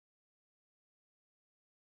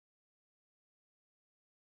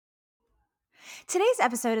Today's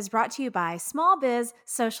episode is brought to you by Small Biz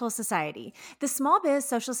Social Society. The Small Biz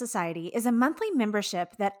Social Society is a monthly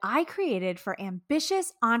membership that I created for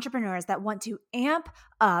ambitious entrepreneurs that want to amp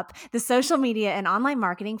up the social media and online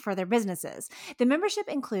marketing for their businesses. The membership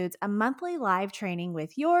includes a monthly live training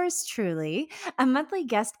with yours truly, a monthly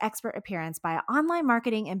guest expert appearance by online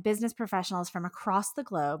marketing and business professionals from across the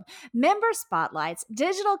globe, member spotlights,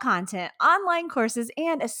 digital content, online courses,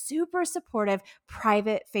 and a super supportive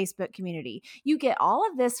private Facebook community. You get all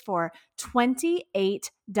of this for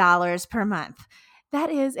 $28 per month. That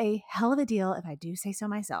is a hell of a deal, if I do say so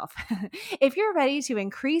myself. If you're ready to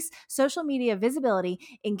increase social media visibility,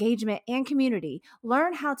 engagement, and community,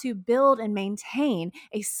 learn how to build and maintain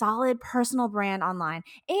a solid personal brand online,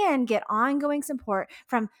 and get ongoing support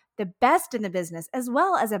from the best in the business, as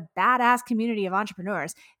well as a badass community of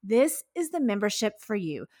entrepreneurs, this is the membership for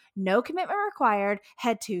you. No commitment required.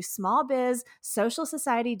 Head to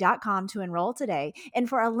smallbizsocialsociety.com to enroll today. And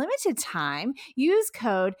for a limited time, use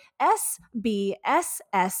code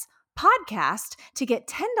SBSS podcast to get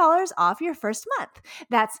 $10 off your first month.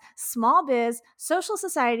 That's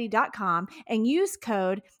smallbizsocialsociety.com and use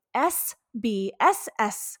code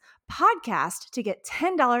SBSS podcast to get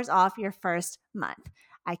 $10 off your first month.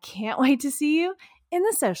 I can't wait to see you in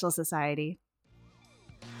the Social Society.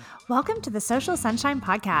 Welcome to the Social Sunshine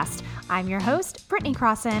Podcast. I'm your host, Brittany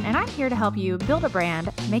Crossan, and I'm here to help you build a brand,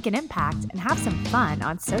 make an impact, and have some fun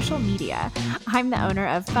on social media. I'm the owner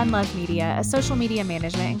of Fun Love Media, a social media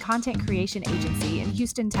management and content creation agency in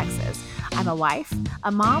Houston, Texas. I'm a wife,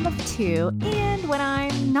 a mom of two, and when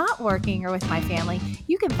I'm not working or with my family,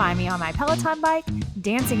 you can find me on my Peloton bike,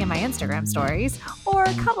 dancing in my Instagram stories, or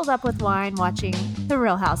cuddled up with wine watching The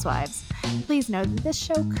Real Housewives. Please know that this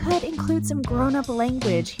show could include some grown-up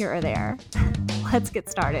language here or there. Let's get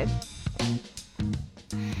started.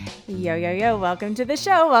 Yo, welcome to the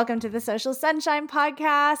show. Welcome to the Social Sunshine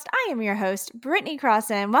Podcast. I am your host, Brittany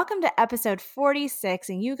Crossan. Welcome to episode 46.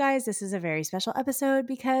 And you guys, this is a very special episode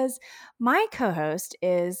because my co-host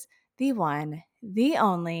is the one, the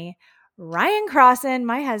only, Ryan Crossan,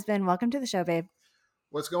 my husband. Welcome to the show, babe.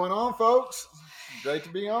 What's going on, folks? Great to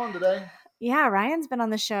be on today. Yeah, Ryan's been on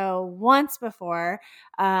the show once before,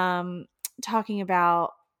 talking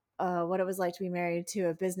about what it was like to be married to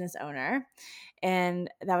a business owner. And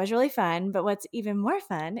that was really fun. But what's even more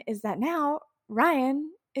fun is that now Ryan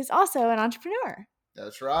is also an entrepreneur.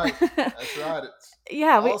 That's right. That's right. It's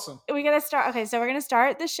awesome. We got to start. Okay, so we're going to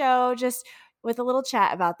start the show just with a little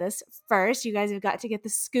chat about this. First, you guys have got to get the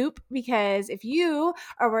scoop, because if you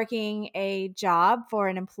are working a job for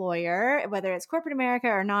an employer, whether it's corporate America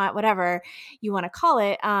or not, whatever you want to call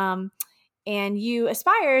it, and you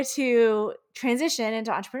aspire to transition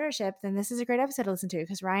into entrepreneurship, then this is a great episode to listen to,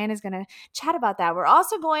 because Ryan is going to chat about that. We're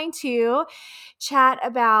also going to chat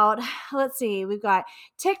about, we've got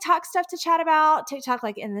TikTok stuff to chat about, TikTok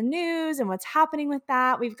like in the news and what's happening with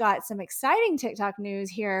that. We've got some exciting TikTok news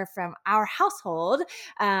here from our household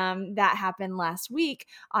that happened last week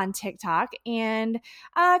on TikTok, and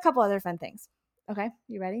a couple other fun things. Okay,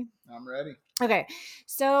 you ready? I'm ready. Okay,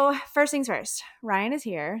 so first things first, Ryan is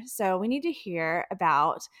here, so we need to hear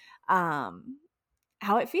about how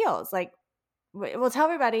it feels. Like, we'll tell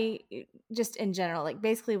everybody just in general, like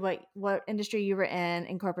basically what industry you were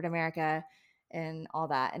in corporate America and all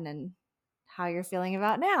that, and then how you're feeling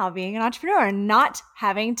about now being an entrepreneur and not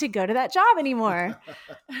having to go to that job anymore.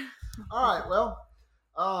 All right, well,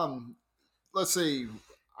 let's see.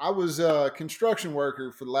 I was a construction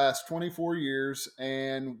worker for the last 24 years,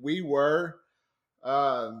 and we were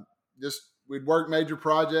we'd work major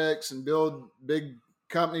projects and build big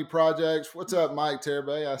company projects. What's up, Mike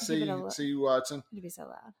Terabay? I see you watching. You'd be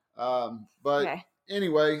so loud. But okay.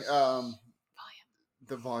 Anyway, volume.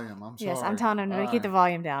 The volume. I'm sorry. Yes, I'm telling him to keep the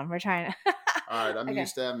volume down. We're trying to. All right, I'm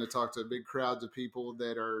used to having to talk to big crowds of people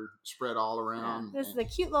that are spread all around. Yeah, this is a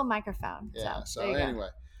cute little microphone. Yeah. So anyway,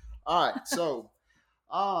 all right. So.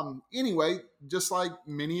 Anyway, just like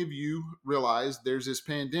many of you realize, there's this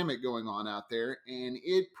pandemic going on out there, and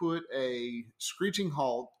it put a screeching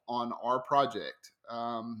halt on our project.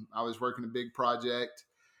 I was working a big project,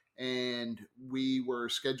 and we were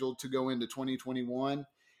scheduled to go into 2021,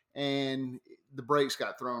 and the brakes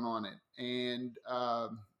got thrown on it. And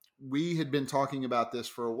we had been talking about this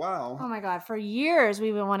for a while. Oh my God. For years,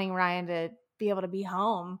 we've been wanting Ryan to be able to be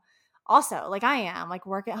home. Also, like I am, like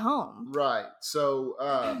work at home. Right. So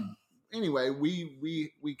anyway,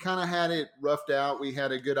 we kind of had it roughed out. We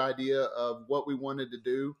had a good idea of what we wanted to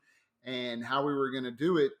do and how we were going to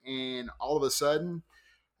do it. And all of a sudden,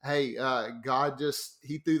 hey, God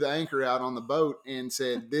he threw the anchor out on the boat and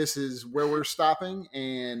said, this is where we're stopping,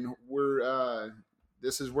 and we're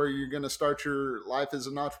this is where you're going to start your life as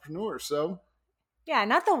an entrepreneur. So yeah,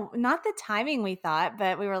 not the timing we thought,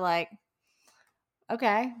 but we were like,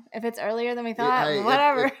 okay, if it's earlier than we thought,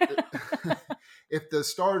 whatever. If the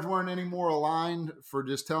stars weren't any more aligned for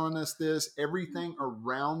just telling us this, everything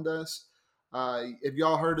around us, if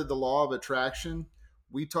y'all heard of the law of attraction,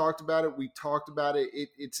 we talked about it.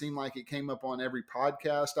 It seemed like it came up on every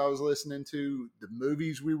podcast I was listening to, the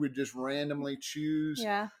movies we would just randomly choose.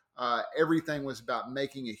 Yeah. Everything was about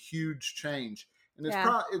making a huge change. And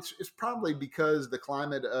it's probably because the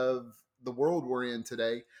climate of the world we're in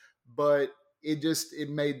today, but it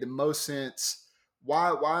made the most sense.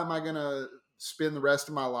 Why am I going to spend the rest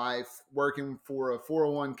of my life working for a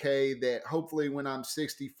 401k that hopefully when I'm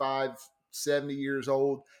 65, 70 years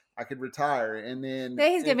old, I could retire? And then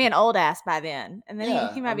he's going to be an old ass by then. And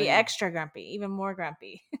then he might be extra grumpy, even more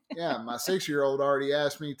grumpy. Yeah, my 6-year-old already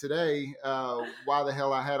asked me today why the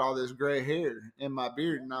hell I had all this gray hair in my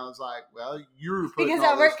beard. And I was like, well, you were putting because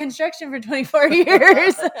I worked construction for 24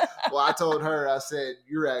 years. Well, I told her, I said,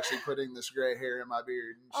 you're actually putting this gray hair in my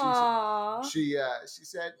beard. And she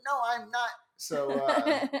said, no, I'm not. So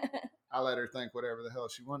I let her think whatever the hell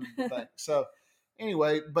she wanted to think. So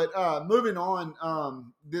anyway, but moving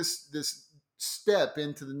on, this step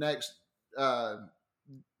into the next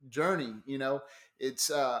journey,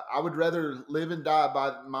 it's I would rather live and die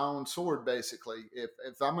by my own sword. Basically,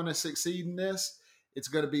 if I'm going to succeed in this, it's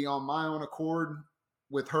going to be on my own accord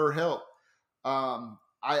with her help.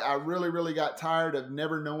 I really got tired of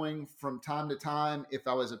never knowing from time to time if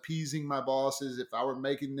I was appeasing my bosses, if I were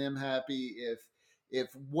making them happy, if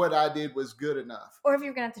what I did was good enough. Or if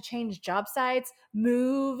you're going to have to change job sites,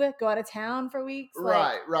 move, go out of town for weeks.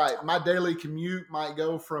 Right. My daily commute might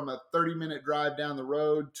go from a 30-minute drive down the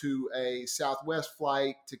road to a Southwest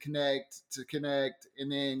flight to connect,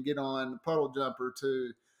 and then get on puddle jumper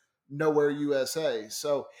to nowhere, USA.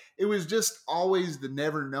 So it was just always the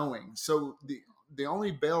never knowing. So the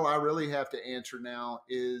only bell I really have to answer now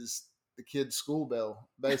is the kid's school bell,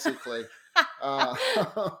 basically. I've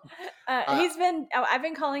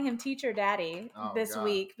been calling him Teacher Daddy this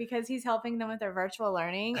week because he's helping them with their virtual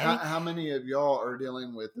learning. How many of y'all are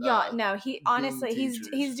dealing with? No, he honestly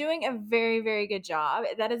he's doing a very, very good job.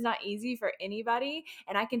 That is not easy for anybody,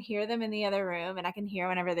 and I can hear them in the other room, and I can hear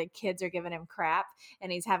whenever the kids are giving him crap,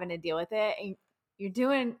 and he's having to deal with it. And you're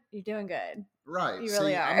doing good, right? You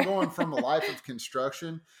really are. I'm going from a life of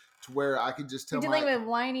construction to where I could just tell you're dealing with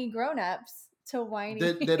whiny grown-ups. To whiny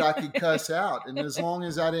that I could cuss out, and as long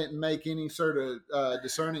as I didn't make any sort of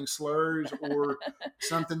discerning slurs or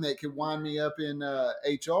something that could wind me up in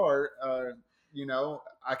HR,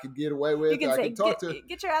 I could get away with. You can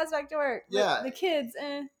get your ass back to work. Yeah, the kids.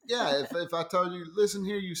 Yeah, if I told you, listen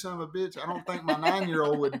here, you son of a bitch, I don't think my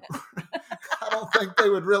 9-year-old would. I don't think they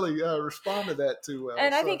would really respond to that too well.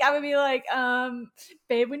 And I think I would be like,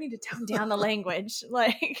 babe, we need to tone down the language.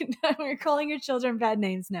 Like, we're calling your children bad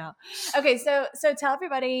names now. Okay, so tell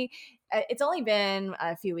everybody, it's only been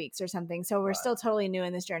a few weeks or something, so we're still totally new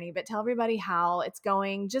in this journey, but tell everybody how it's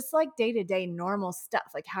going, just like day-to-day normal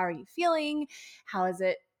stuff. Like, how are you feeling? How is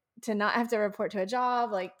it to not have to report to a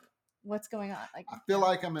job? Like, what's going on? Like, I feel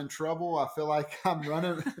like I'm in trouble. I feel like I'm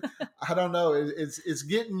running. I don't know. It's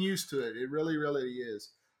getting used to it. It really, really is.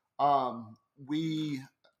 We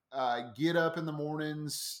get up in the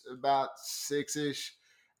mornings about 6-ish,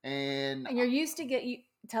 and you're used to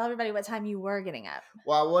tell everybody what time you were getting up.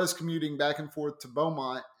 Well, I was commuting back and forth to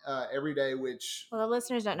Beaumont every day, which... Well, the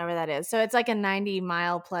listeners don't know where that is. So it's like a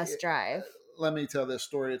 90-mile plus drive. Let me tell this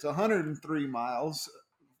story. It's 103 miles.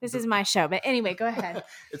 This is my show, but anyway, go ahead.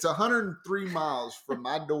 It's 103 miles from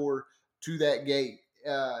my door to that gate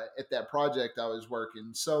at that project I was working.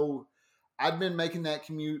 So I'd been making that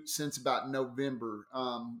commute since about November.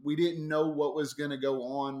 We didn't know what was going to go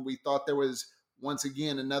on. We thought there was, once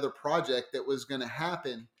again, another project that was going to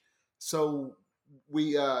happen. So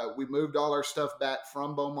we moved all our stuff back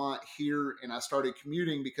from Beaumont here, and I started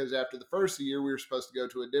commuting because after the first of the year, we were supposed to go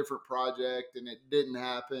to a different project, and it didn't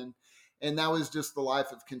happen. And that was just the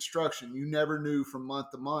life of construction. You never knew from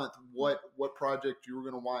month to month what project you were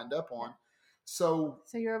going to wind up on. So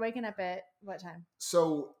you were waking up at what time?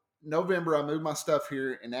 So November, I moved my stuff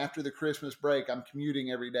here, and after the Christmas break, I'm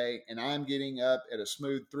commuting every day, and I'm getting up at a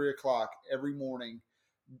smooth 3:00 every morning,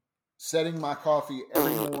 setting my coffee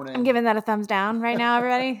every morning. I'm giving that a thumbs down right now,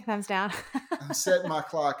 everybody. Thumbs down. I'm setting my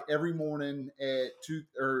clock every morning at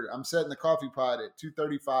I'm setting the coffee pot at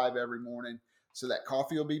 2:35 every morning, so that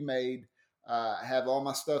coffee will be made. I have all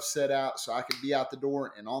my stuff set out so I could be out the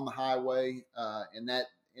door and on the highway in that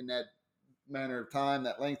manner of time,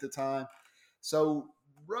 that length of time. So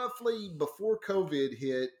roughly before COVID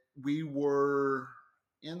hit, we were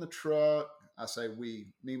in the truck. I say we,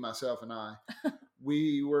 me, myself, and I.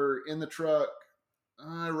 We were in the truck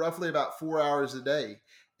roughly about 4 hours a day.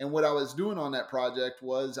 And what I was doing on that project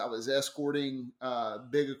was I was escorting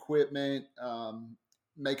big equipment,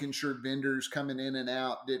 making sure vendors coming in and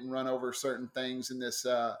out didn't run over certain things in this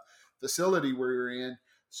facility we were in.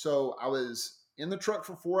 So I was in the truck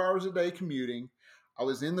for 4 hours a day commuting. I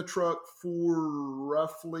was in the truck for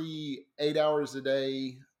roughly 8 hours a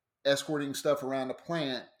day escorting stuff around the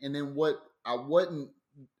plant. And then what I wasn't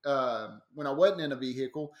when I wasn't in a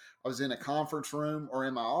vehicle, I was in a conference room or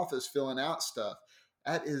in my office filling out stuff.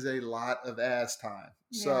 That is a lot of ass time.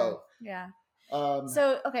 So, yeah. um,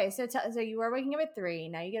 So you were waking up at 3.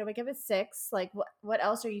 Now you got to wake up at 6. Like, what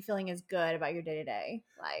else are you feeling is good about your day to day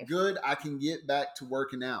life? good. I can get back to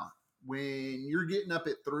working out. When you're getting up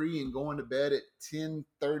at 3 and going to bed at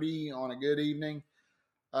 10:30 on a good evening,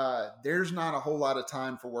 there's not a whole lot of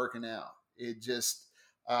time for working out. It just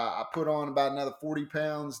I put on about another 40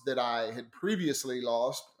 pounds that I had previously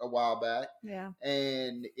lost a while back. Yeah.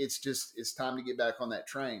 And it's time to get back on that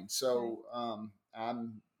train. So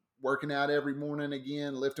I'm working out every morning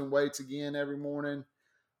again, lifting weights again every morning.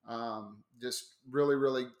 Just really,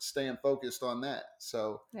 really staying focused on that.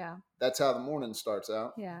 So yeah, that's how the morning starts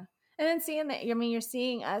out. Yeah. And then seeing that, I mean, you're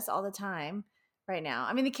seeing us all the time right now.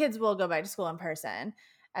 I mean, the kids will go back to school in person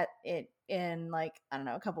in like, I don't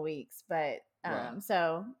know, a couple weeks, but Right.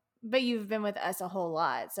 but you've been with us a whole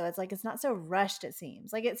lot. So it's like, it's not so rushed. It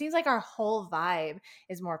seems like our whole vibe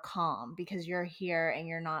is more calm because you're here and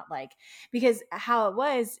you're not like, because how it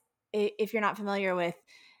was, if you're not familiar with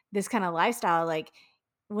this kind of lifestyle, like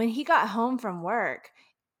when he got home from work,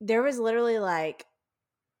 there was literally like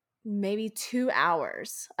maybe 2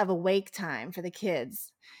 hours of awake time for the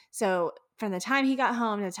kids. So from the time he got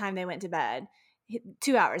home to the time they went to bed,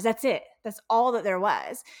 2 hours. That's it. That's all that there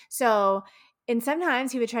was. So, and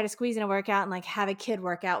sometimes he would try to squeeze in a workout and like have a kid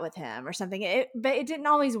work out with him or something. But it didn't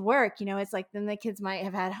always work. You know, it's like then the kids might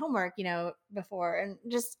have had homework, you know, before and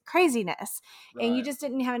just craziness. Right. And you just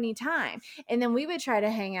didn't have any time. And then we would try to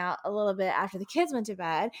hang out a little bit after the kids went to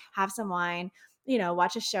bed, have some wine, you know,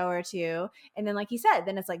 watch a show or two. And then, like he said,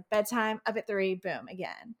 then it's like bedtime, up at 3, boom,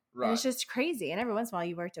 again. Right. And it's just crazy. And every once in a while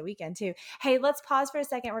you worked a weekend too. Hey, let's pause for a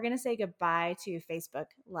second. We're going to say goodbye to Facebook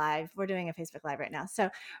Live. We're doing a Facebook Live right now. So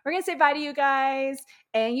we're going to say bye to you guys.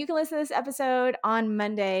 And you can listen to this episode on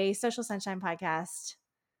Monday, Social Sunshine Podcast.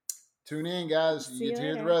 Tune in, guys. You get to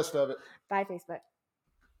hear the rest of it. Bye, Facebook.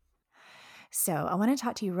 So I want to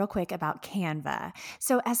talk to you real quick about Canva.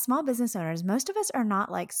 So as small business owners, most of us are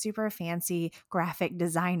not like super fancy graphic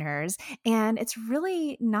designers, and it's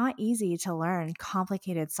really not easy to learn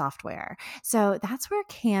complicated software. So that's where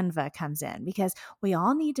Canva comes in because we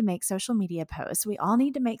all need to make social media posts. We all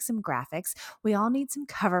need to make some graphics. We all need some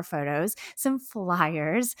cover photos, some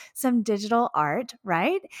flyers, some digital art,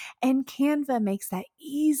 right? And Canva makes that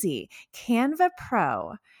easy. Canva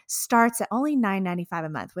Pro starts at only $9.95 a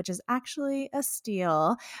month, which is actually a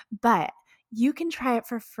steal, but you can try it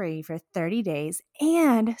for free for 30 days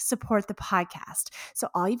and support the podcast. So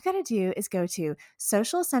all you've got to do is go to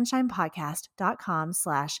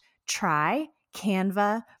socialsunshine.podcast.com/try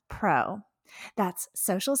Canva Pro. That's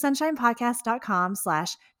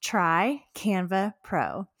socialsunshinepodcast.com/try Canva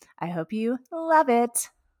Pro. I hope you love it.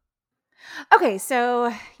 Okay,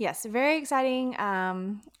 so yes, very exciting.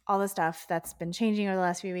 All the stuff that's been changing over the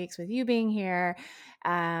last few weeks with you being here.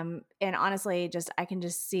 And honestly, I can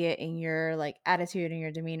just see it in your like attitude and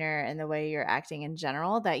your demeanor and the way you're acting in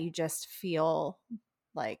general that you just feel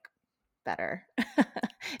like better.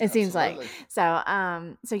 It seems like. So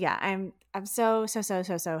yeah, I'm so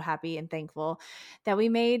happy and thankful that we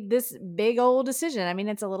made this big old decision. I mean,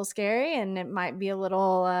 it's a little scary and it might be a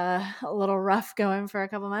little rough going for a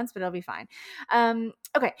couple months, but it'll be fine.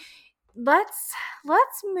 Okay. Let's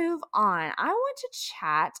move on. I want to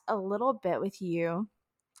chat a little bit with you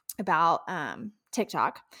about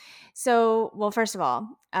TikTok. So, well, first of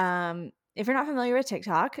all, if you're not familiar with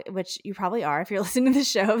TikTok, which you probably are if you're listening to the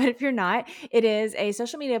show, but if you're not, it is a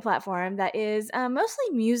social media platform that is mostly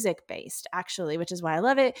music based, actually, which is why I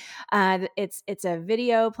love it. It's a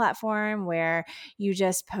video platform where you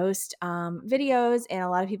just post videos, and a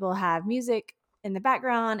lot of people have music in the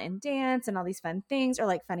background and dance and all these fun things, or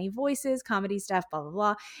like funny voices, comedy stuff, blah blah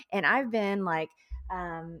blah. And I've been like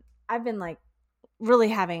really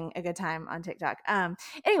having a good time on TikTok.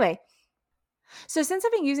 Anyway. So since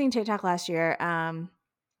I've been using TikTok last year,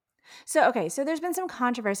 so there's been some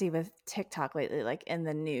controversy with TikTok lately, like in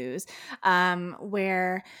the news,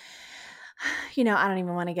 where I don't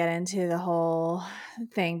even want to get into the whole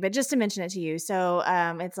thing, but just to mention it to you. So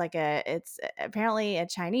it's apparently a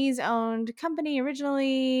Chinese owned company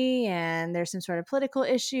originally, and there's some sort of political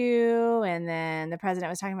issue. And then the president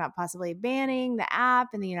was talking about possibly banning the app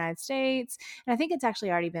in the United States. And I think it's actually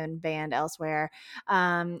already been banned elsewhere.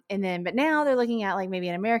 But now they're looking at like maybe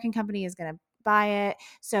an American company is going to buy it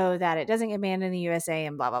so that it doesn't get banned in the USA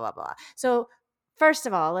and blah, blah, blah, blah. So first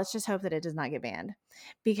of all, let's just hope that it does not get banned.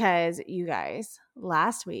 Because you guys,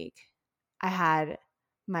 last week I had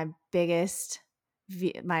my most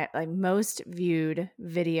viewed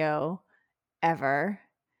video ever,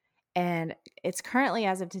 and it's currently,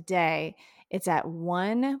 as of today, it's at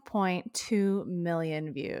 1.2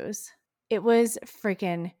 million views. It was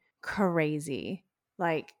freaking crazy.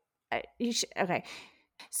 Like, okay.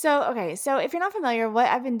 So if you're not familiar, what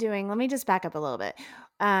I've been doing, let me just back up a little bit.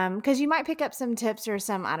 Because you might pick up some tips or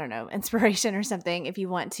some, I don't know, inspiration or something if you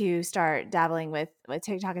want to start dabbling with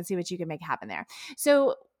TikTok and see what you can make happen there.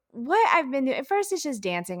 So what I've been doing, at first it's just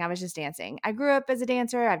dancing. I was just dancing. I grew up as a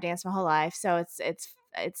dancer. I've danced my whole life. So it's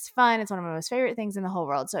fun. It's one of my most favorite things in the whole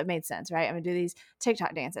world. So it made sense, right? I'm going to do these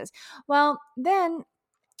TikTok dances. Well, then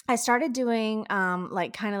I started doing kind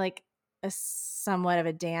of like a somewhat of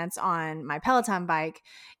a dance on my Peloton bike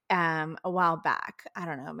a while back. I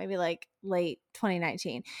don't know, maybe like late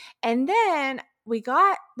 2019. And then we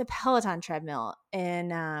got the Peloton treadmill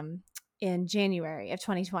in January of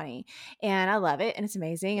 2020, and I love it and it's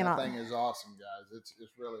amazing. That thing is awesome, guys. It's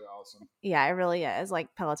really awesome. Yeah, it really is.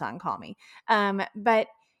 Like Peloton, call me. But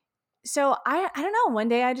so I don't know. One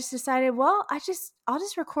day I just decided, well, I'll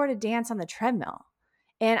just record a dance on the treadmill.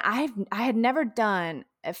 And I had never done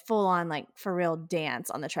a full on like for real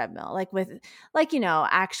dance on the treadmill, like with like,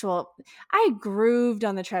 actual, I grooved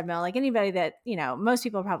on the treadmill like anybody that, most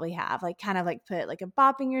people probably have, like kind of like put like a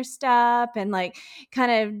bop in your step and like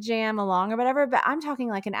kind of jam along or whatever. But I'm talking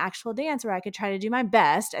like an actual dance where I could try to do my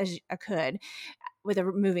best as I could with a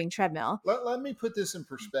moving treadmill. Let me put this in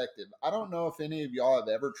perspective. I don't know if any of y'all have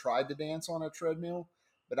ever tried to dance on a treadmill,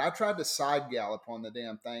 but I tried to side gallop on the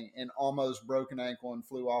damn thing and almost broke an ankle and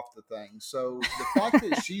flew off the thing. So the fact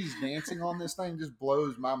that she's dancing on this thing just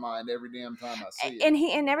blows my mind every damn time I see it.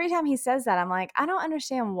 And every time he says that, I'm like, I don't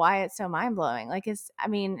understand why it's so mind blowing. Like,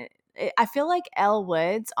 I feel like Elle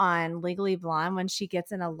Woods on Legally Blonde when she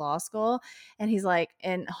gets into law school and he's like,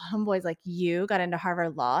 and homeboy's like, you got into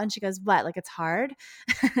Harvard Law, and she goes, what? Like, it's hard?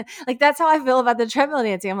 Like, that's how I feel about the treadmill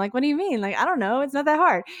dancing. I'm like, what do you mean? Like, I don't know. It's not that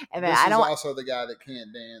hard. But this is also the guy that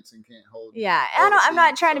can't dance and can't hold. Yeah, I'm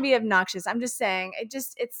not trying to be obnoxious. I'm just saying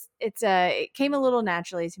it came a little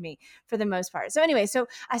naturally to me for the most part. So anyway, so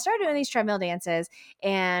I started doing these treadmill dances,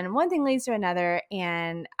 and one thing leads to another,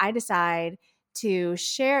 and I decide to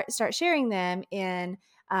start sharing them in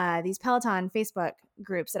these Peloton Facebook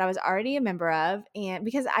groups that I was already a member of. And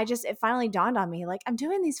because it finally dawned on me, like, I'm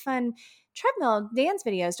doing these fun treadmill dance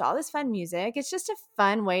videos to all this fun music. It's just a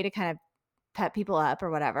fun way to kind of pep people up or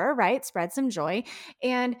whatever, right? Spread some joy.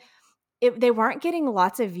 And they weren't getting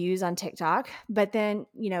lots of views on TikTok, but then,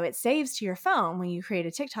 it saves to your phone when you create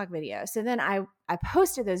a TikTok video. So then I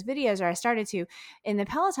posted those videos, or I started to, in the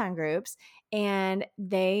Peloton groups, and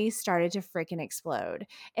they started to freaking explode.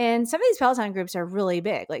 And some of these Peloton groups are really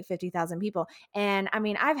big, like 50,000 people. And I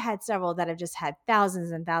mean, I've had several that have just had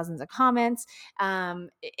thousands and thousands of comments.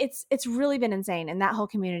 It's really been insane. And that whole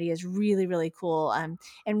community is really, really cool and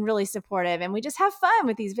really supportive. And we just have fun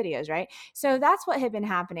with these videos, right? So that's what had been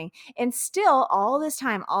happening. And still all this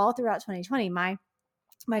time, all throughout 2020, my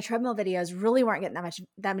treadmill videos really weren't getting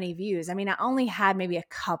that many views. I mean, I only had maybe a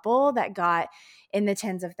couple that got in the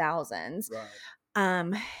tens of thousands.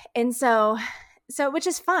 Right. And so which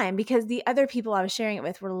is fine because the other people I was sharing it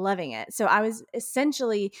with were loving it. So I was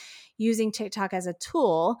essentially using TikTok as a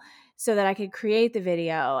tool so that I could create the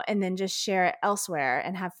video and then just share it elsewhere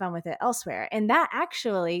and have fun with it elsewhere. And that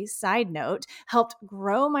actually, side note, helped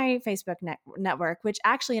grow my Facebook network, which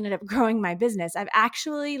actually ended up growing my business. I've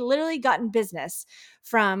actually literally gotten business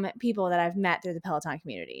from people that I've met through the Peloton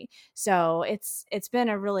community. So it's been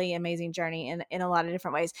a really amazing journey in a lot of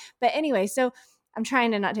different ways. But anyway, so I'm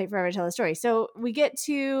trying to not take forever to tell the story. So we get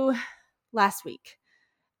to last week.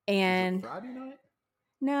 And was it Friday night?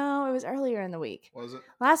 No, it was earlier in the week. Was it?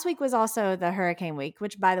 Last week was also the hurricane week,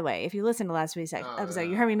 which, by the way, if you listened to last week's episode,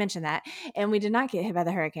 you heard me mention that. And we did not get hit by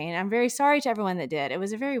the hurricane. I'm very sorry to everyone that did. It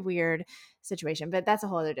was a very weird situation, but that's a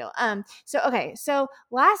whole other deal. So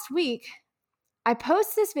last week, I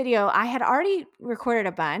post this video. I had already recorded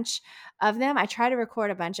a bunch of them. I try to record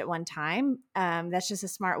a bunch at one time. That's just a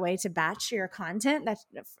smart way to batch your content. That's,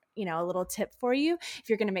 a little tip for you. If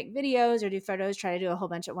you're going to make videos or do photos, try to do a whole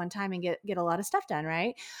bunch at one time and get a lot of stuff done,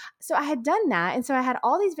 right? So I had done that. And so I had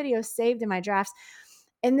all these videos saved in my drafts.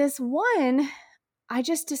 And this one, I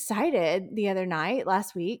just decided the other night,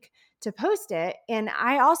 last week, to post it. And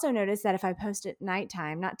I also noticed that if I post it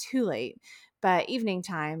nighttime, not too late, but evening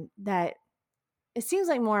time, that it seems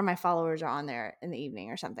like more of my followers are on there in the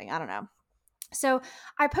evening or something. I don't know. So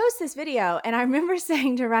I post this video and I remember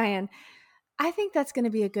saying to Ryan, I think that's going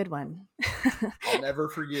to be a good one. I'll never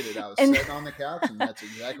forget it. I was sitting on the couch and that's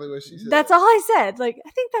exactly what she said. That's all I said. Like,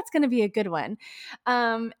 I think that's going to be a good one.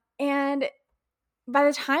 And by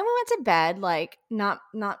the time we went to bed, like not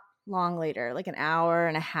long later, like an hour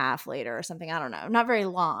and a half later or something, I don't know, not very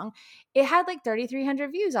long, it had like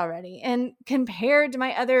 3,300 views already. And compared to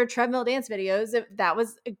my other treadmill dance videos, that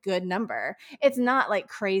was a good number. It's not like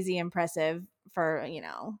crazy impressive for,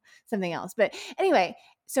 something else. But anyway,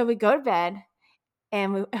 so we go to bed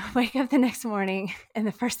and we wake up the next morning and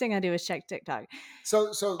the first thing I do is check TikTok.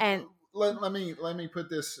 So let me put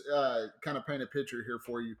this kind of paint a picture here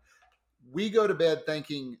for you. We go to bed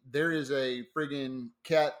thinking there is a friggin'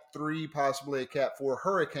 Cat 3, possibly a Cat 4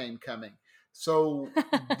 hurricane coming. So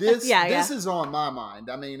this is on my mind.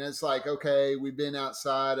 I mean, it's like, okay, we've been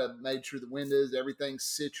outside. I've made sure the windows, everything's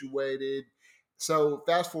situated. So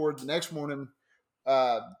fast forward the next morning,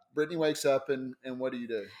 Brittany wakes up and what do you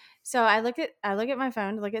do? So I look at my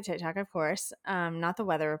phone to look at TikTok, of course, not the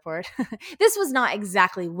weather report. This was not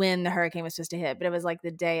exactly when the hurricane was supposed to hit, but it was like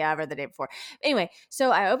the day of or the day before. Anyway,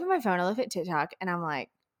 so I open my phone, I look at TikTok, and I'm like,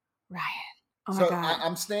 Ryan, oh my God.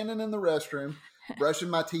 I'm standing in the restroom, brushing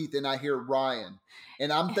my teeth, and I hear Ryan.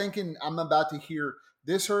 And I'm thinking I'm about to hear,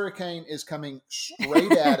 this hurricane is coming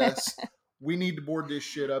straight at us. We need to board this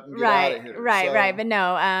shit up and get out of here. Right. But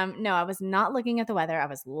no, I was not looking at the weather. I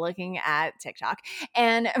was looking at TikTok.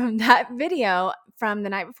 And that video from the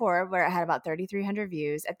night before, where it had about 3,300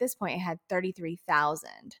 views, at this point it had 33,000.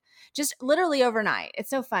 Just literally overnight. It's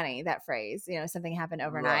so funny, that phrase, something happened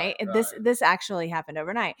overnight. Right. This actually happened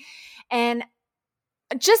overnight. And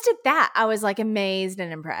just at that, I was like amazed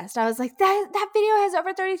and impressed. I was like, that video has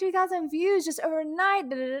over 33,000 views just overnight.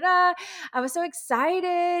 I was so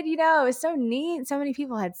excited. It was so neat. So many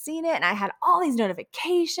people had seen it. And I had all these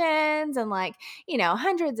notifications and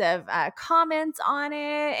hundreds of comments on it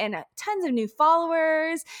and tons of new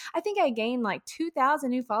followers. I think I gained like 2,000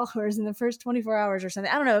 new followers in the first 24 hours or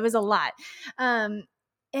something. I don't know. It was a lot. And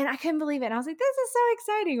I couldn't believe it. And I was like, this is so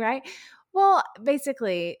exciting, right? Well,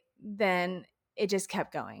 basically, then it just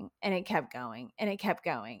kept going and it kept going and it kept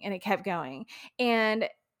going and it kept going. And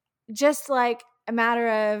just like a matter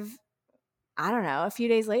of, I don't know, a few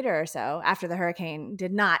days later or so, after the hurricane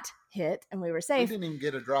did not hit and we were safe. We didn't even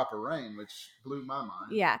get a drop of rain, which blew my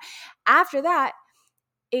mind. Yeah. After that,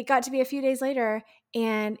 it got to be a few days later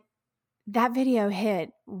and that video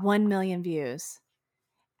hit 1 million views.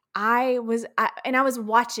 I was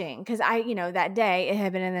watching because that day it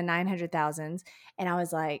had been in the 900,000s and I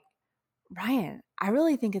was like, Ryan, I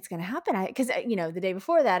really think it's going to happen. Because, the day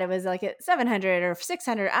before that, it was like at 700 or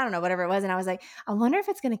 600, I don't know, whatever it was. And I was like, I wonder if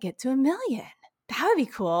it's going to get to 1 million. That would be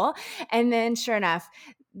cool. And then sure enough,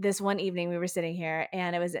 this one evening we were sitting here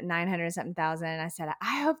and it was at 900 something thousand. And I said,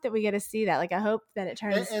 I hope that we get to see that. Like, I hope that it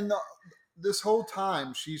turns. This whole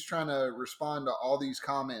time she's trying to respond to all these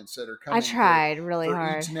comments that are coming. I tried really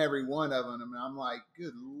hard. Each and every one of them. And I'm like,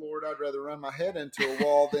 good Lord, I'd rather run my head into a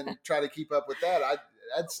wall than try to keep up with that.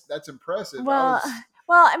 That's impressive. Well,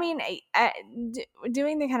 I mean,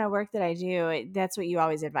 doing the kind of work that I do, that's what you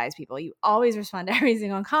always advise people. You always respond to every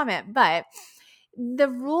single comment, but the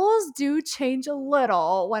rules do change a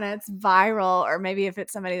little when it's viral or maybe if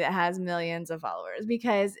it's somebody that has millions of followers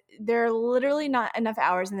because there are literally not enough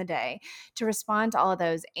hours in the day to respond to all of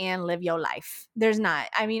those and live your life. There's not.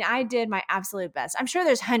 I mean, I did my absolute best. I'm sure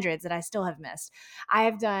there's hundreds that I still have missed. I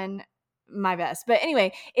have done my best. But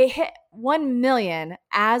anyway, it hit 1 million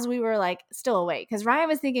as we were like still awake because Ryan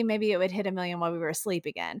was thinking maybe it would hit 1 million while we were asleep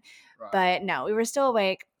again. Right. But no, we were still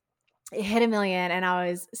awake. It hit 1 million and I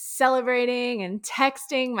was celebrating and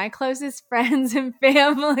texting my closest friends and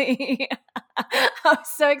family. I was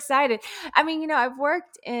so excited. I mean, I've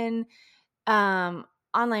worked in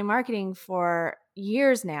online marketing for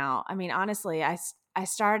years now. I mean, honestly, I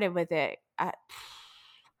started with it at,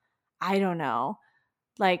 I don't know,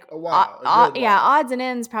 like a while. Odds and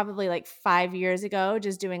ends probably like 5 years ago,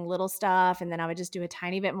 just doing little stuff. And then I would just do a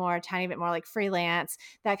tiny bit more like freelance,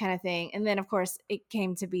 that kind of thing. And then of course it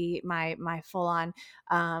came to be my full on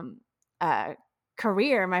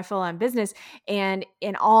career, my full-on business. And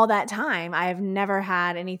in all that time, I've never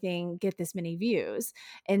had anything get this many views.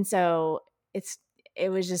 And so it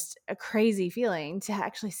was just a crazy feeling to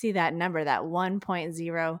actually see that number, that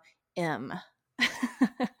 1.0 M.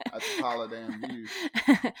 That's a pile of damn views.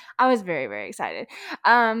 I was very, very excited.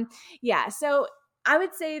 Yeah. So I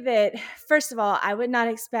would say that, first of all, I would not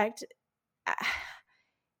expect,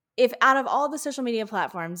 if out of all the social media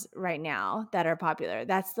platforms right now that are popular,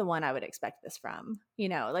 that's the one I would expect this from.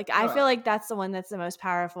 I feel like that's the one that's the most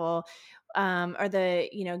powerful, or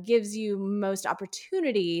gives you most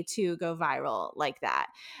opportunity to go viral like that.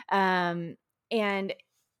 And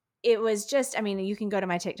it was just, you can go to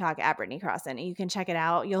my TikTok at Brittany Crossan and you can check it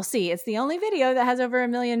out. You'll see it's the only video that has over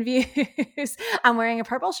 1 million views. I'm wearing a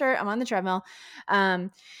purple shirt. I'm on the treadmill.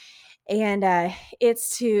 And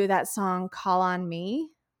it's to that song, Call on Me.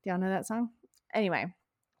 Do y'all know that song? Anyway.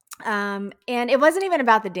 And it wasn't even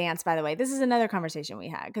about the dance, by the way. This is another conversation we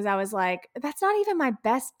had, because I was like, that's not even my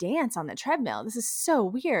best dance on the treadmill. This is so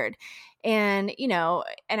weird. And,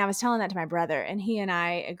 and I was telling that to my brother, and he and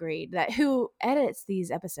I agreed that, who edits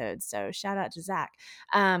these episodes. So shout out to Zach.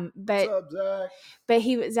 What's up, Zach? But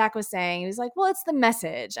Zach was saying, he was like, well, it's the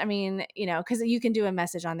message. Because you can do a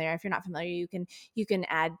message on there. If you're not familiar, you can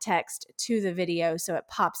add text to the video so it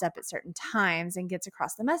pops up at certain times and gets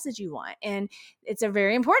across the message you want. And it's a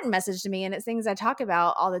very important message to me, and it's things I talk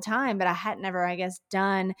about all the time, but I had never, I guess,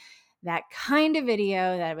 done that kind of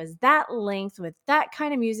video that was that length with that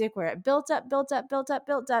kind of music, where it built up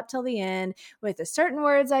till the end with the certain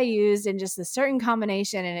words I used and just a certain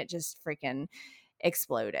combination, and it just freaking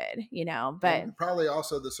exploded, but and probably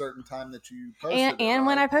also the certain time that you posted and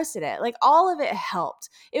when I posted it, like, all of it helped.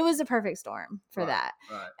 It was a perfect storm for that.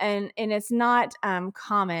 Right. And it's not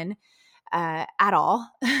common at all.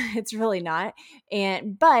 It's really not.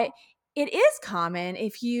 But it is common,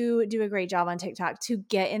 if you do a great job on TikTok, to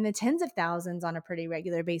get in the tens of thousands on a pretty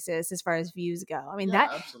regular basis as far as views go.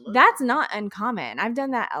 That's not uncommon. I've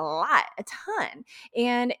done that a lot, a ton.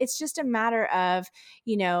 And it's just a matter of,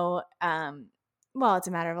 it's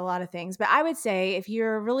a matter of a lot of things. But I would say, if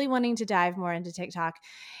you're really wanting to dive more into TikTok,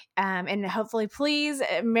 and hopefully, please,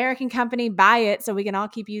 American company, buy it so we can all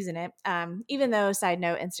keep using it. Even though, side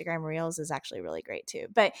note, Instagram Reels is actually really great too.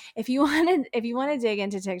 But if you want to dig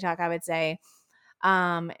into TikTok, I would say,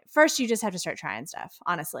 first, you just have to start trying stuff.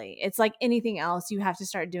 Honestly, it's like anything else. You have to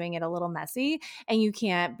start doing it a little messy, and you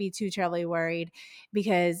can't be too terribly worried,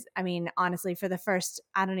 because honestly, for the first,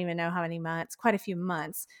 I don't even know how many months, quite a few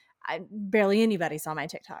months, barely anybody saw my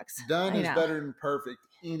TikToks. Done is better than perfect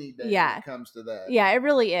any day when it comes to that. Yeah, it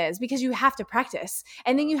really is, because you have to practice,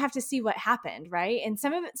 and then you have to see what happened, right? And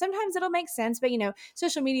sometimes it'll make sense, but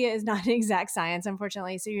social media is not an exact science,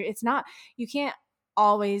 unfortunately. So it's not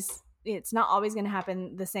always going to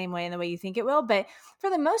happen the same way, in the way you think it will. But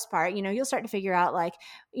for the most part, you'll start to figure out, like,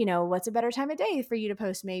 what's a better time of day for you to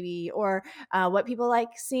post, maybe, or what people like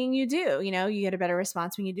seeing you do. You get a better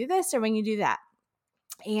response when you do this or when you do that.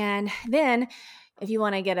 And then, if you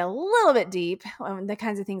want to get a little bit deep, the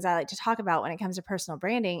kinds of things I like to talk about when it comes to personal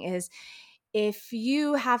branding is, if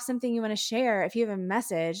you have something you want to share, if you have a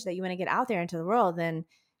message that you want to get out there into the world, then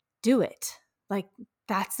do it. Like,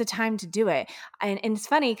 that's the time to do it. And it's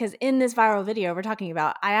funny, because in this viral video we're talking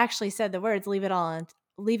about, I actually said the words, leave it all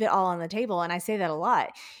on the table. And I say that a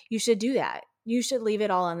lot. You should do that. You should leave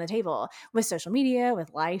it all on the table, with social media,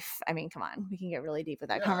 with life. Come on, we can get really deep with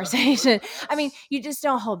that conversation. You just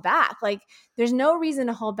don't hold back. Like, there's no reason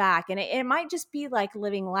to hold back. And it might just be like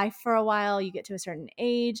living life for a while. You get to a certain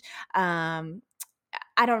age. I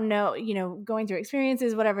don't know, going through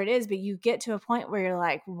experiences, whatever it is, but you get to a point where you're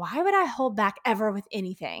like, why would I hold back ever with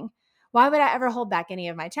anything? Why would I ever hold back any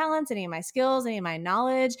of my talents, any of my skills, any of my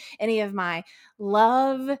knowledge, any of my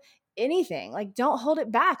love, anything? Like, don't hold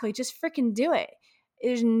it back. Like, just freaking do it.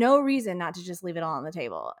 There's no reason not to just leave it all on the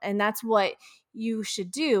table. And that's what you should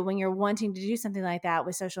do when you're wanting to do something like that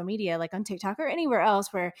with social media, like on TikTok or anywhere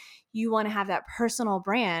else, where you want to have that personal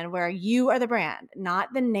brand, where you are the brand,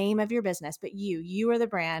 not the name of your business, but you are the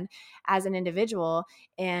brand as an individual.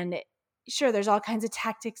 And sure, there's all kinds of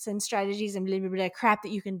tactics and strategies and blah, blah, blah, crap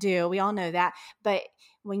that you can do. We all know that. But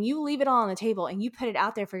when you leave it all on the table and you put it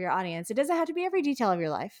out there for your audience, it doesn't have to be every detail of your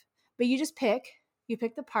life, but you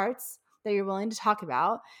pick the parts that you're willing to talk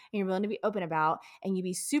about and you're willing to be open about, and you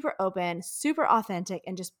be super open, super authentic,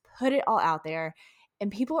 and just put it all out there.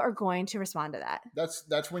 And people are going to respond to that.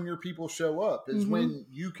 That's when your people show up, is when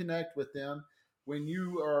you connect with them when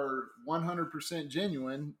you are 100%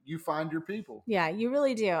 genuine, you find your people. Yeah, you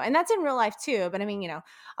really do. And that's in real life too. But I mean,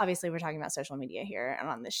 obviously we're talking about social media here and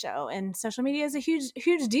on this show. And social media is a huge,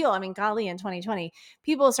 huge deal. I mean, golly, in 2020,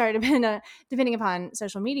 people started depending upon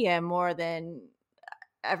social media more than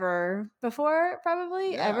ever before,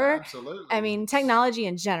 probably Yeah, ever. absolutely. I mean, technology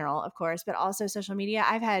in general, of course, but also social media.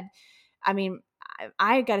 I got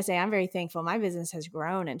to say, I'm very thankful. My business has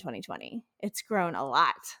grown in 2020. It's grown a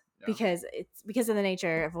lot because it's because of the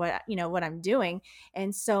nature of what I'm doing.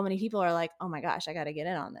 And so many people are like, oh my gosh, I got to get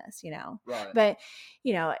in on this, Right. But,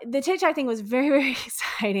 the TikTok thing was very, very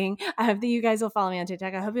exciting. I hope that you guys will follow me on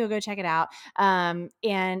TikTok. I hope you'll go check it out.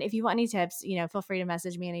 And if you want any tips, feel free to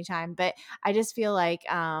message me anytime. But I just feel like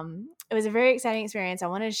it was a very exciting experience. I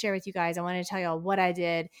wanted to share with you guys. I wanted to tell you all what I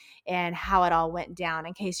did and how it all went down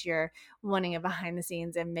in case you're wanting a behind the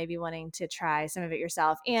scenes and maybe wanting to try some of it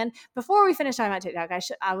yourself. And before we finish talking about TikTok,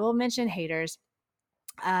 I will mention haters,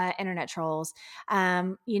 internet trolls.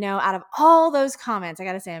 Out of all those comments, I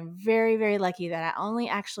got to say, I'm very, very lucky that I only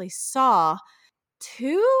actually saw 2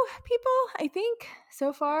 people, I think,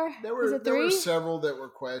 so far. There Was it 3? There were several that were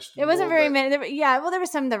questionable. It wasn't very many. There were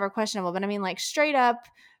some that were questionable, but I mean, like straight up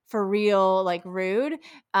for real, like rude.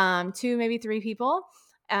 2, maybe 3 people.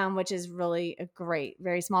 Which is really a great,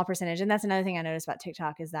 very small percentage. And that's another thing I noticed about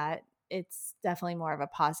TikTok is that it's definitely more of a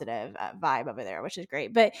positive vibe over there, which is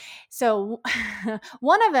great. But so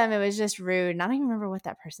one of them, it was just rude. And I don't even remember what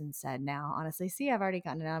that person said now, honestly. See, I've already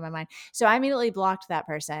gotten it out of my mind. So I immediately blocked that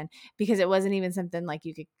person because it wasn't even something like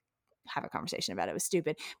you could have a conversation about. It was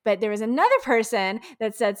stupid. But there was another person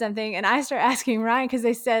that said something, and I started asking Ryan because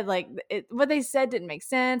they said what they said didn't make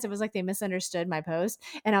sense. It was like they misunderstood my post.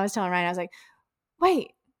 And I was telling Ryan, I was like,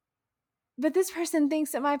 wait, but this person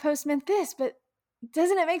thinks that my post meant this, but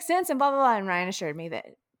doesn't it make sense? And blah, blah, blah. And Ryan assured me that,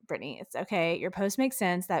 Brittany, it's okay. Your post makes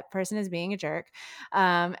sense. That person is being a jerk.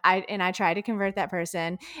 I tried to convert that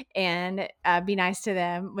person and be nice to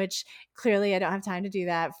them, which clearly I don't have time to do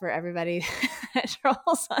that for everybody that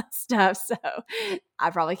trolls on stuff. So I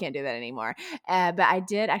probably can't do that anymore. But I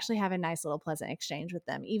did actually have a nice little pleasant exchange with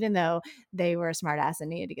them, even though they were a smart ass and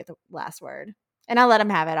needed to get the last word. And I let them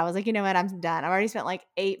have it. I was like, you know what? I'm done. I've already spent like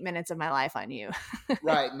 8 minutes of my life on you.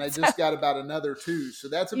 Right. And they just got about another 2. So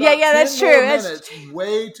that's about 10 that's true. more minutes.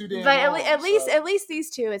 Way too damn long. But at least these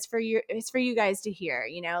 2, it's for you guys to hear,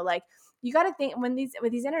 like you got to think with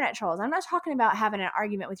these internet trolls. I'm not talking about having an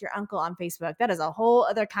argument with your uncle on Facebook. That is a whole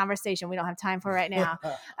other conversation we don't have time for right now.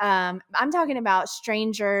 I'm talking about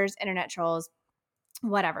strangers, internet trolls,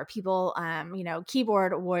 whatever people,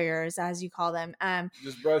 keyboard warriors, as you call them.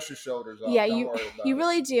 Just brush your shoulders off. Yeah, Don't worry about you it.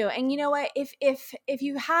 really do. And you know what? If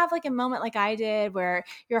you have like a moment like I did where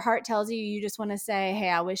your heart tells you just want to say, hey,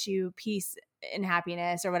 I wish you peace and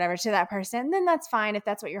happiness or whatever to that person, then that's fine. If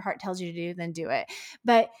that's what your heart tells you to do, then do it.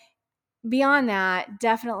 But beyond that,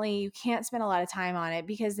 definitely you can't spend a lot of time on it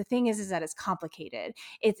because the thing is that it's complicated.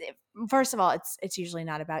 First of all, it's usually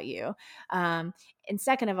not about you. And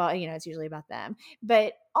second of all, it's usually about them.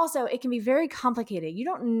 But also it can be very complicated. You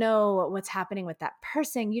don't know what's happening with that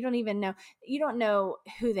person. You don't know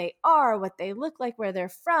who they are, what they look like, where they're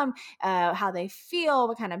from, how they feel,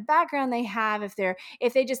 what kind of background they have, if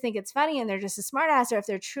they just think it's funny and they're just a smart ass, or if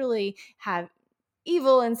they're truly have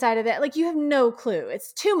evil inside of it. Like, you have no clue.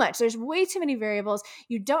 It's too much. There's way too many variables.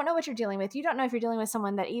 You don't know what you're dealing with. You don't know if you're dealing with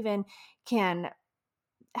someone that even can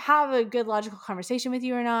have a good logical conversation with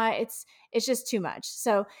you or not. It's just too much.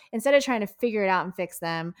 So instead of trying to figure it out and fix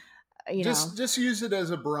them, just use it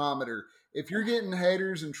as a barometer. If you're getting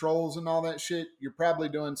haters and trolls and all that shit, you're probably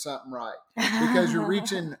doing something right because you're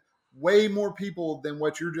reaching way more people than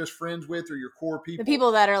what you're just friends with or your core people. The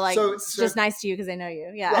people that are like just nice to you because they know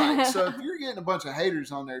you. Yeah. Right. So if you're getting a bunch of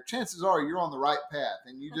haters on there, chances are you're on the right path.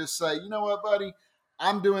 And you just say, you know what, buddy,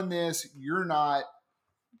 I'm doing this. You're not.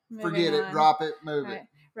 Forget it. Drop it. Move it.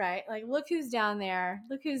 Right. Like, look who's down there.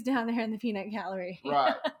 Look who's down there in the peanut gallery.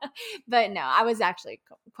 Right. But no, I was actually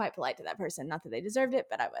quite polite to that person. Not that they deserved it,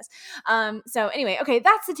 but I was. So anyway, okay,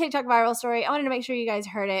 that's the TikTok viral story. I wanted to make sure you guys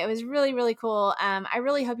heard it. It was really, really cool. I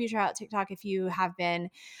really hope you try out TikTok if you have been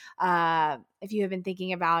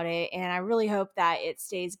thinking about it. And I really hope that it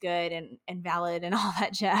stays good and valid and all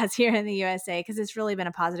that jazz here in the USA, because it's really been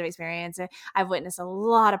a positive experience. I've witnessed a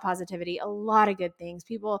lot of positivity, a lot of good things.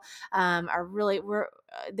 People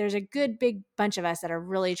there's a good big bunch of us that are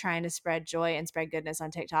really trying to spread joy and spread goodness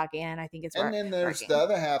on TikTok, and I think it's working. And then there's the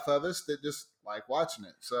other half of us that just like watching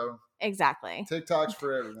it. So exactly, TikTok's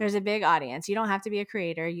for everyone. There's a big audience. You don't have to be a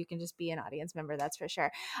creator. You can just be an audience member. That's for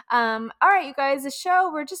sure. All right, you guys, the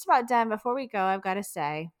show, we're just about done. Before we go, I've got to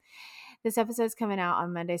say, this episode's coming out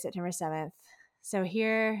on Monday, September 7th. So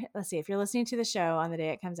here, let's see, if you're listening to the show on the day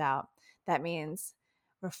it comes out, that means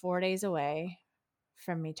we're 4 days away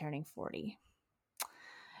from me turning 40.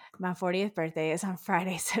 My 40th birthday is on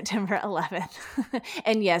Friday, September 11th.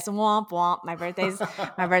 And yes, womp womp. My birthday's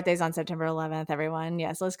on September 11th, everyone.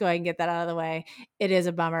 Yes, let's go ahead and get that out of the way. It is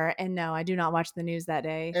a bummer. And no, I do not watch the news that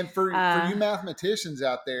day. And for you mathematicians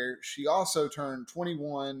out there, she also turned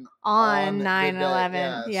 21 on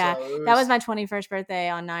 9/11. Yeah. So that was my 21st birthday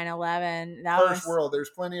on 9/11. That first was world.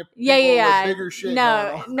 There's plenty of people with bigger shit going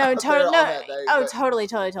on. No, totally. No. That day, totally.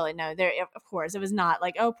 No, there, of course, it was not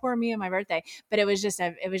like, oh, poor me and my birthday, but it was just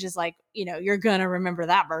like, you're going to remember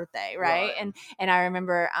that birthday. Right. And I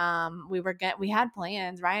remember, we had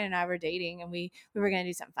plans. Ryan and I were dating, and we were going to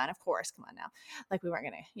do something fun. Of course. Come on now. Like, we weren't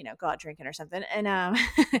going to, go out drinking or something. And,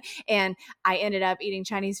 and I ended up eating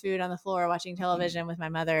Chinese food on the floor, watching television with my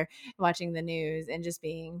mother, watching the news, and just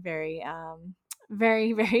being very,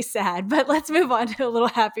 very, very sad. But let's move on to a little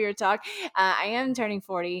happier talk. I am turning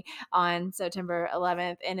 40 on September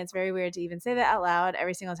 11th, and it's very weird to even say that out loud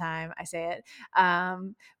every single time I say it.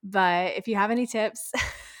 But if you have any tips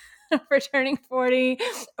for turning 40,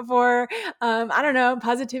 for I don't know,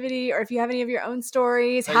 positivity, or if you have any of your own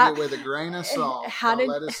stories, take it with a grain of salt. Don't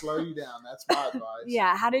let it slow you down. That's my advice.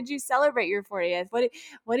 Yeah. How did you celebrate your 40th?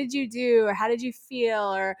 What did you do, or how did you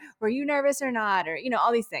feel, or were you nervous or not, or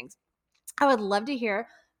all these things. I would love to hear.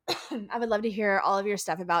 I would love to hear all of your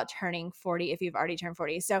stuff about turning 40 if you've already turned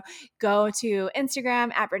 40. So go to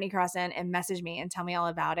Instagram at Brittany Crossan and message me and tell me all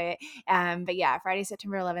about it. But yeah, Friday,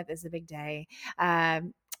 September 11th is the big day.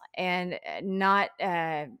 And not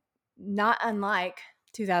unlike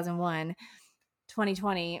 2001,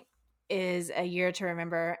 2020 is a year to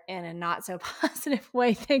remember in a not so positive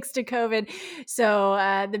way, thanks to COVID. So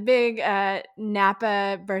the big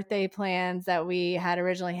Napa birthday plans that we had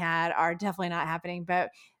originally had are definitely not happening, but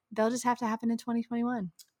they'll just have to happen in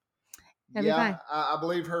 2021. That'll be fine. I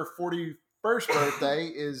believe her 41st birthday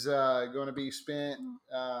is going to be spent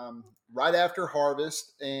right after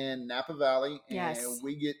harvest in Napa Valley. And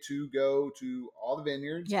we get to go to all the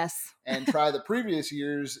vineyards. Yes. And try the previous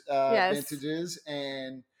year's vintages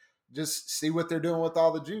and just see what they're doing with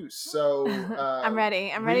all the juice. So I'm ready.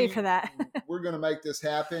 I'm ready for that. We're going to make this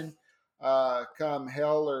happen come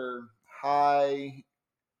hell or high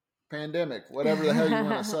pandemic, whatever the hell you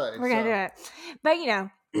want to say. We're going to do it. But,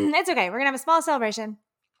 it's okay. We're going to have a small celebration,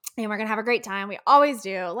 and we're going to have a great time. We always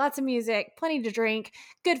do. Lots of music, plenty to drink,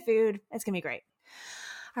 good food. It's going to be great.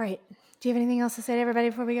 All right. Do you have anything else to say to everybody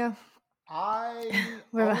before we go? I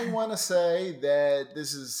only want to say that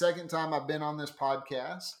this is the second time I've been on this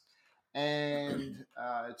podcast, and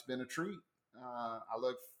it's been a treat. I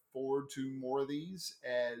look forward to more of these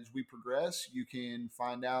as we progress. You can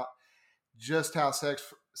find out just how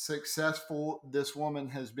successful this woman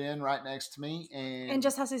has been right next to me, and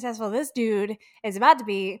just how successful this dude is about to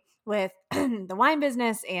be with the wine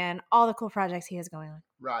business and all the cool projects he has going on.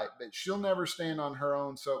 Right, but she'll never stand on her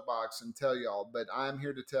own soapbox and tell y'all, but I'm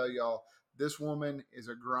here to tell y'all this woman is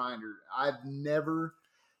a grinder. I've never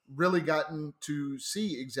really gotten to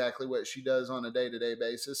see exactly what she does on a day-to-day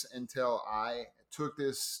basis until I took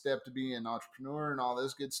this step to be an entrepreneur and all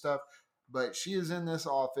this good stuff. But she is in this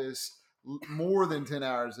office more than 10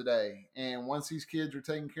 hours a day. And once these kids are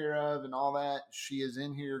taken care of and all that, she is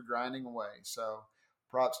in here grinding away. So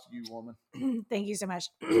props to you, woman. Thank you so much.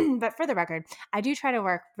 But for the record, I do try to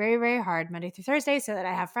work very, very hard Monday through Thursday so that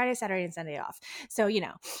I have Friday, Saturday, and Sunday off. So,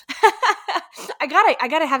 I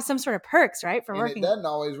gotta have some sort of perks, right? For working. It doesn't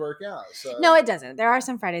always work out. So. No, it doesn't. There are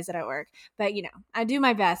some Fridays that I work, but I do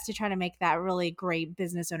my best to try to make that really great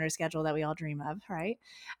business owner schedule that we all dream of, right?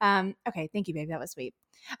 Okay. Thank you, babe. That was sweet.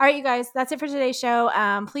 All right, you guys, that's it for today's show.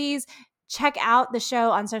 Please check out the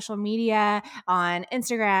show on social media, on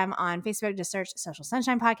Instagram, on Facebook. Just search Social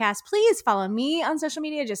Sunshine Podcast. Please follow me on social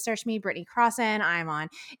media. Just search me, Brittany Crossan. I'm on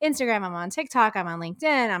Instagram. I'm on TikTok. I'm on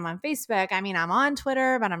LinkedIn. I'm on Facebook. I mean, I'm on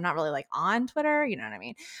Twitter, but I'm not really on Twitter. You know what I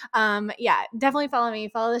mean? Yeah, definitely follow me.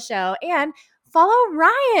 Follow the show. And follow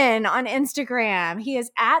Ryan on Instagram. He is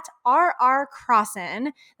at RR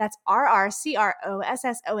Crossan. That's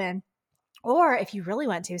RRCROSSON. Or if you really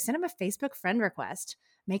want to, send him a Facebook friend request.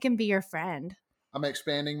 Make him be your friend. I'm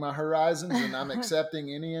expanding my horizons and I'm accepting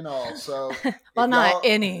any and all. So, well, not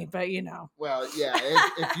any, but Well, yeah.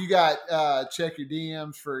 If you got check your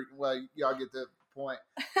DMs for, y'all get the point.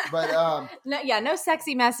 But no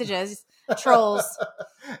sexy messages, trolls.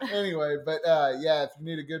 Anyway, but if you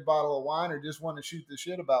need a good bottle of wine or just want to shoot the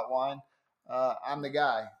shit about wine, I'm the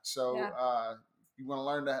guy. So, if you want to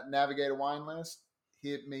learn to navigate a wine list,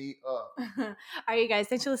 hit me up. All right, you guys.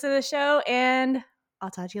 Thanks for listening to the show, and I'll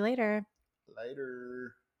talk to you later.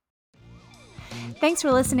 Later. Thanks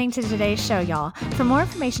for listening to today's show, y'all. For more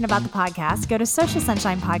information about the podcast, go to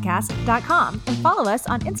socialsunshinepodcast.com and follow us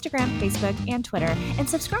on Instagram, Facebook, and Twitter, and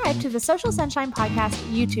subscribe to the Social Sunshine Podcast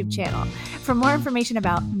YouTube channel. For more information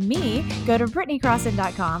about me, go to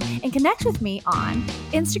BrittanyCrossan.com and connect with me on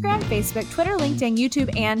Instagram, Facebook, Twitter, LinkedIn,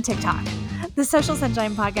 YouTube, and TikTok. The Social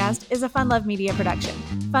Sunshine Podcast is a Fun Love Media production.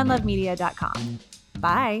 funlovemedia.com.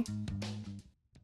 Bye.